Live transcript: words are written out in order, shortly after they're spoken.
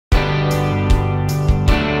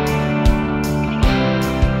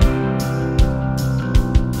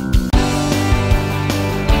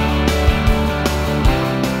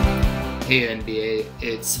Hey NBA,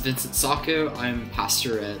 it's Vince Sacco. I'm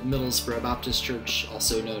pastor at Middlesbrough Baptist Church,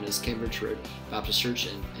 also known as Cambridge Road Baptist Church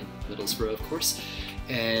in Middlesbrough, of course.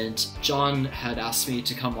 And John had asked me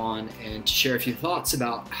to come on and to share a few thoughts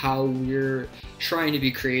about how we're trying to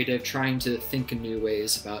be creative, trying to think in new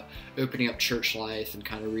ways about opening up church life and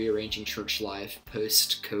kind of rearranging church life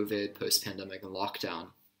post-COVID, post-pandemic, and lockdown.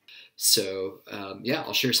 So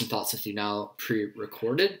I'll share some thoughts with you now,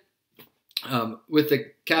 pre-recorded. With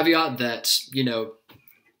the caveat that,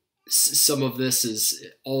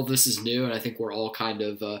 all of this is new, and I think we're all kind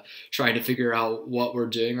of trying to figure out what we're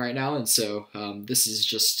doing right now. And so this is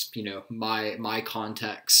just, my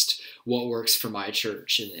context, what works for my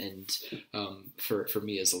church and for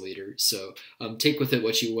me as a leader. So take with it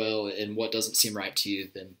what you will, and what doesn't seem right to you,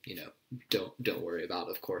 then, don't worry about,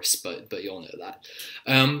 of course, but you'll know that.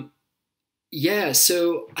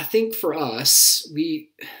 So I think for us, we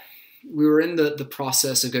were in the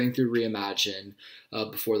process of going through Reimagine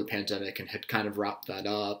before the pandemic and had kind of wrapped that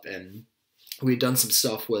up. And we'd done some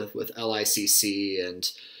stuff with LICC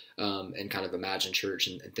and kind of Imagine Church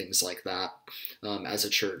and things like that as a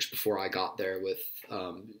church before I got there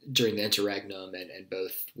during the interregnum and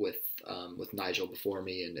both with Nigel before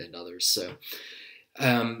me and others. So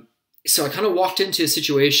I kind of walked into a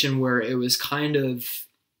situation where it was kind of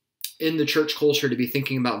in the church culture to be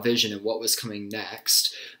thinking about vision and what was coming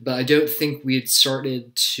next, but I don't think we had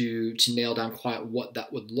started to nail down quite what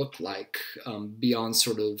that would look like beyond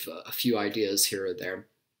sort of a few ideas here or there.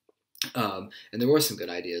 And there were some good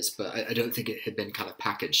ideas, but I don't think it had been kind of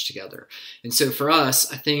packaged together. And so for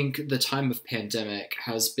us, I think the time of pandemic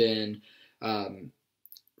has been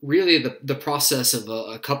really the process of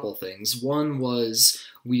a couple things. One was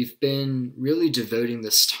we've been really devoting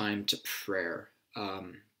this time to prayer.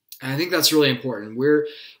 And I think that's really important.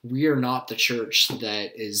 We are not the church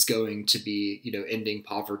that is going to be, ending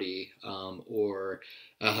poverty or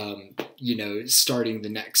starting the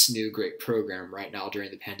next new great program right now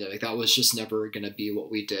during the pandemic. That was just never going to be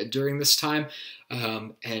what we did during this time.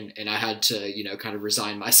 And I had to, kind of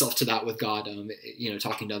resign myself to that with God,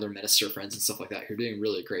 talking to other minister friends and stuff like that who are doing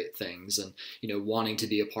really great things and, wanting to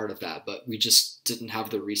be a part of that. But we just didn't have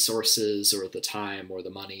the resources or the time or the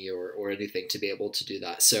money or anything to be able to do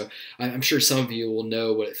that. So I'm sure some of you will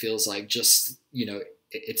know what it feels like just,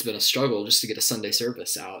 it's been a struggle just to get a Sunday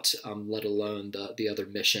service out, let alone the other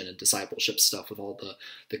mission and discipleship stuff with all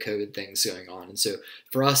the COVID things going on. And so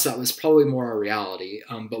for us, that was probably more our reality.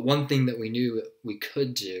 But one thing that we knew we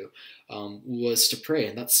could do was to pray.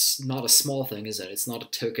 And that's not a small thing, is it? It's not a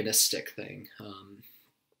tokenistic thing.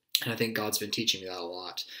 And I think God's been teaching me that a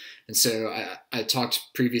lot. And so I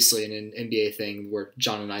talked previously in an NBA thing where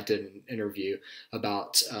John and I did an interview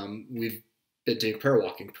about we've been doing prayer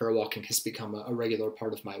walking. Prayer walking has become a regular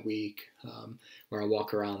part of my week, where I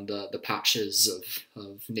walk around the patches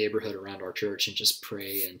of neighborhood around our church and just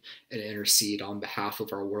pray and intercede on behalf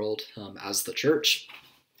of our world as the church.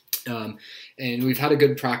 And we've had a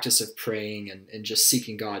good practice of praying and just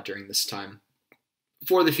seeking God during this time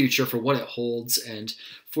for the future, for what it holds, and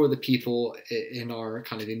for the people in our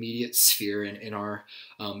kind of immediate sphere and in our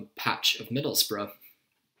patch of Middlesbrough.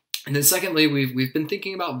 And then secondly, we've been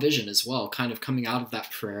thinking about vision as well, kind of coming out of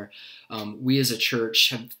that prayer. We as a church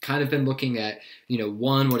have kind of been looking at,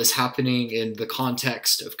 one, what is happening in the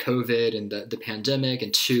context of COVID and the pandemic,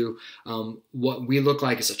 and two, what we look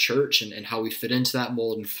like as a church and how we fit into that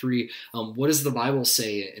mold, and three, what does the Bible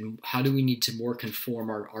say and how do we need to more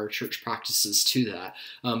conform our church practices to that?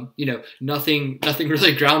 Nothing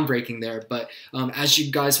really groundbreaking there, but as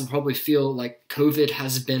you guys will probably feel like COVID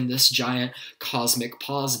has been this giant cosmic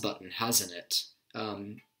pause button, hasn't it?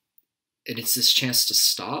 And it's this chance to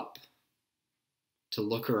stop, to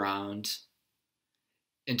look around,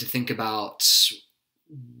 and to think about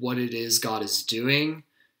what it is God is doing,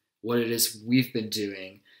 what it is we've been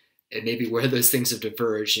doing, and maybe where those things have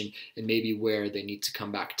diverged and maybe where they need to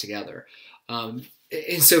come back together.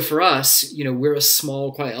 And so for us, we're a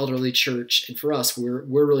small, quite elderly church, and for us, we're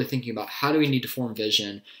really thinking about how do we need to form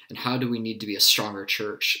vision and how do we need to be a stronger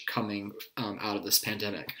church coming out of this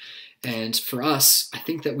pandemic. And for us, I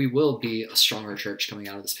think that we will be a stronger church coming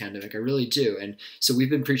out of this pandemic. I really do. And so we've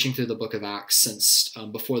been preaching through the book of Acts since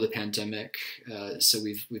before the pandemic. So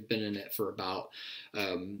we've been in it for about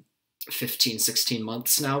 15, 16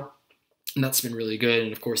 months now. And that's been really good.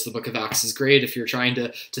 And of course, the book of Acts is great if you're trying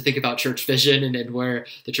to think about church vision and where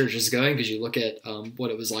the church is going, because you look at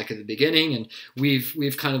what it was like at the beginning. And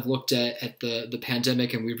we've kind of looked at the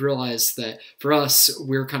pandemic, and we've realized that for us,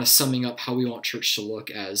 we're kind of summing up how we want church to look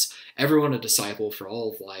as everyone a disciple for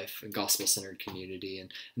all of life and gospel-centered community.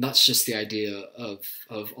 And that's just the idea of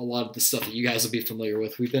a lot of the stuff that you guys will be familiar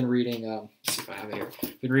with. We've been reading, let's see if I have it here.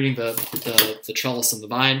 We've been reading the Trellis and the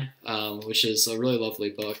Vine, which is a really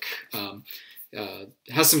lovely book. It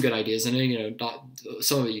has some good ideas in it, not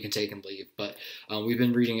some of it you can take and leave, but we've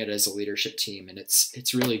been reading it as a leadership team, and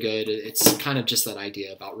it's really good. It's kind of just that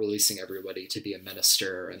idea about releasing everybody to be a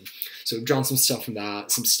minister. And so we've drawn some stuff from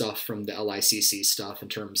that, some stuff from the LICC stuff in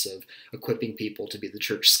terms of equipping people to be the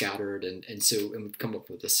church scattered. And we've come up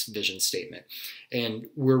with this vision statement. And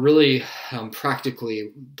we're really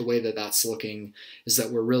practically, the way that that's looking is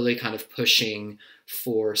that we're really kind of pushing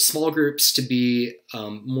for small groups to be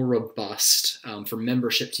more robust, for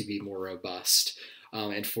membership to be more robust,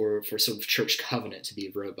 and for sort of church covenant to be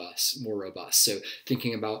more robust. So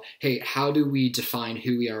thinking about, hey, how do we define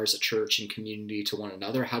who we are as a church and community to one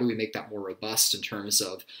another? How do we make that more robust in terms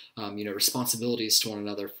of responsibilities to one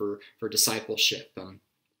another for discipleship,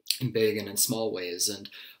 in big and in small ways,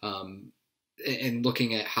 and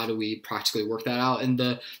looking at how do we practically work that out in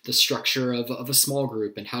the structure of a small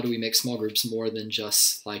group, and how do we make small groups more than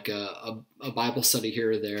just like a Bible study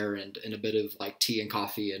here or there and a bit of like tea and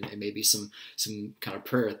coffee and maybe some kind of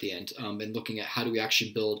prayer at the end, and looking at how do we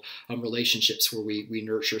actually build relationships where we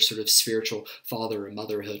nurture sort of spiritual father and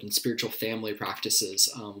motherhood and spiritual family practices,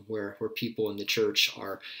 where people in the church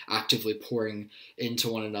are actively pouring into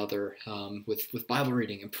one another with Bible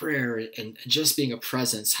reading and prayer and just being a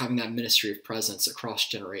presence, having that ministry of presence across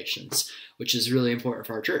generations, which is really important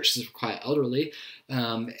for our church because we're quite elderly,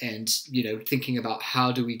 and thinking about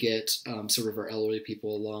how do we get sort of our elderly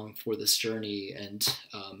people along for this journey, and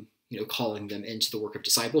calling them into the work of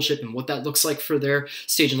discipleship and what that looks like for their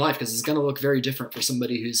stage in life, because it's going to look very different for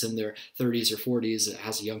somebody who's in their 30s or 40s that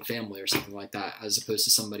has a young family or something like that, as opposed to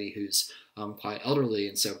somebody who's quite elderly.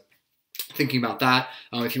 And so thinking about that,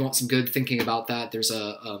 if you want some good thinking about that, there's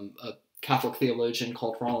a Catholic theologian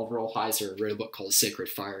called Ronald Rolheiser wrote a book called Sacred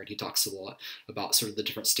Fire, and he talks a lot about sort of the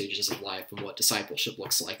different stages of life and what discipleship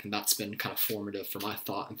looks like, and that's been kind of formative for my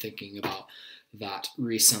thought and thinking about that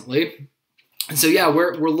recently. And so yeah,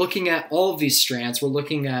 we're looking at all of these strands. We're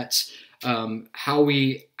looking at how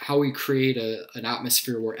we create an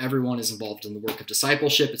atmosphere where everyone is involved in the work of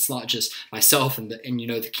discipleship. It's not just myself and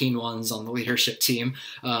the keen ones on the leadership team,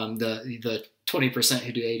 the 20%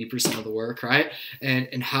 who do 80% of the work, right?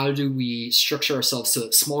 And how do we structure ourselves so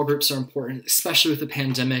that small groups are important, especially with the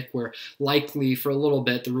pandemic, where likely for a little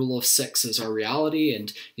bit the rule of 6 is our reality,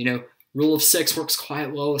 and rule of 6 works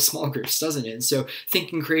quite well with small groups, doesn't it? And so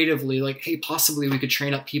thinking creatively, like, hey, possibly we could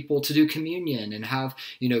train up people to do communion and have,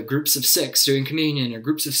 groups of 6 doing communion or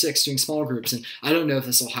groups of 6 doing small groups. And I don't know if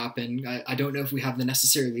this will happen. I don't know if we have the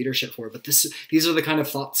necessary leadership for it, but these are the kind of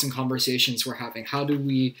thoughts and conversations we're having. How do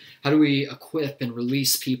we equip and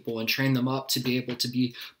release people and train them up to be able to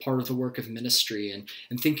be part of the work of ministry,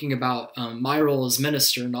 and thinking about my role as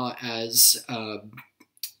minister, not as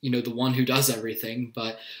the one who does everything,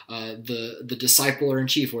 but the discipler in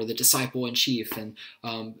chief or the disciple in chief, and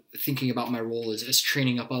thinking about my role as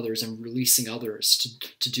training up others and releasing others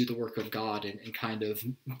to do the work of God, and kind of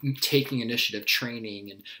taking initiative, training,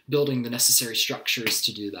 and building the necessary structures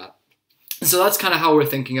to do that. So that's kind of how we're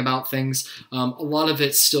thinking about things. A lot of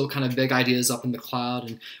it's still kind of big ideas up in the cloud,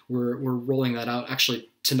 and we're rolling that out actually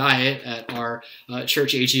tonight at our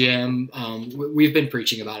church AGM. We've been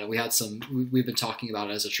preaching about it. We've been talking about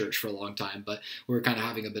it as a church for a long time, but we're kind of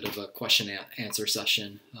having a bit of a question and answer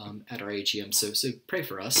session at our AGM. So pray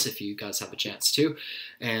for us if you guys have a chance to.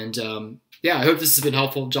 And yeah, I hope this has been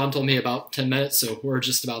helpful. John told me about 10 minutes, so we're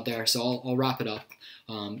just about there. So I'll wrap it up.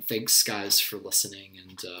 Thanks guys for listening,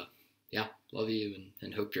 and yeah, love you,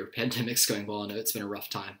 and hope your pandemic's going well. I know it's been a rough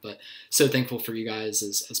time, but so thankful for you guys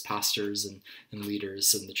as pastors and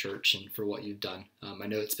leaders in the church, and for what you've done. I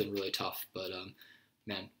know it's been really tough, but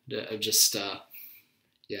man, I'm just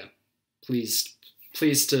yeah, pleased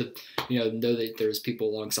to know that there's people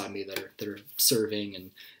alongside me that are serving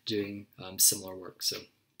and doing similar work. So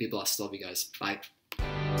be blessed. Love you guys. Bye.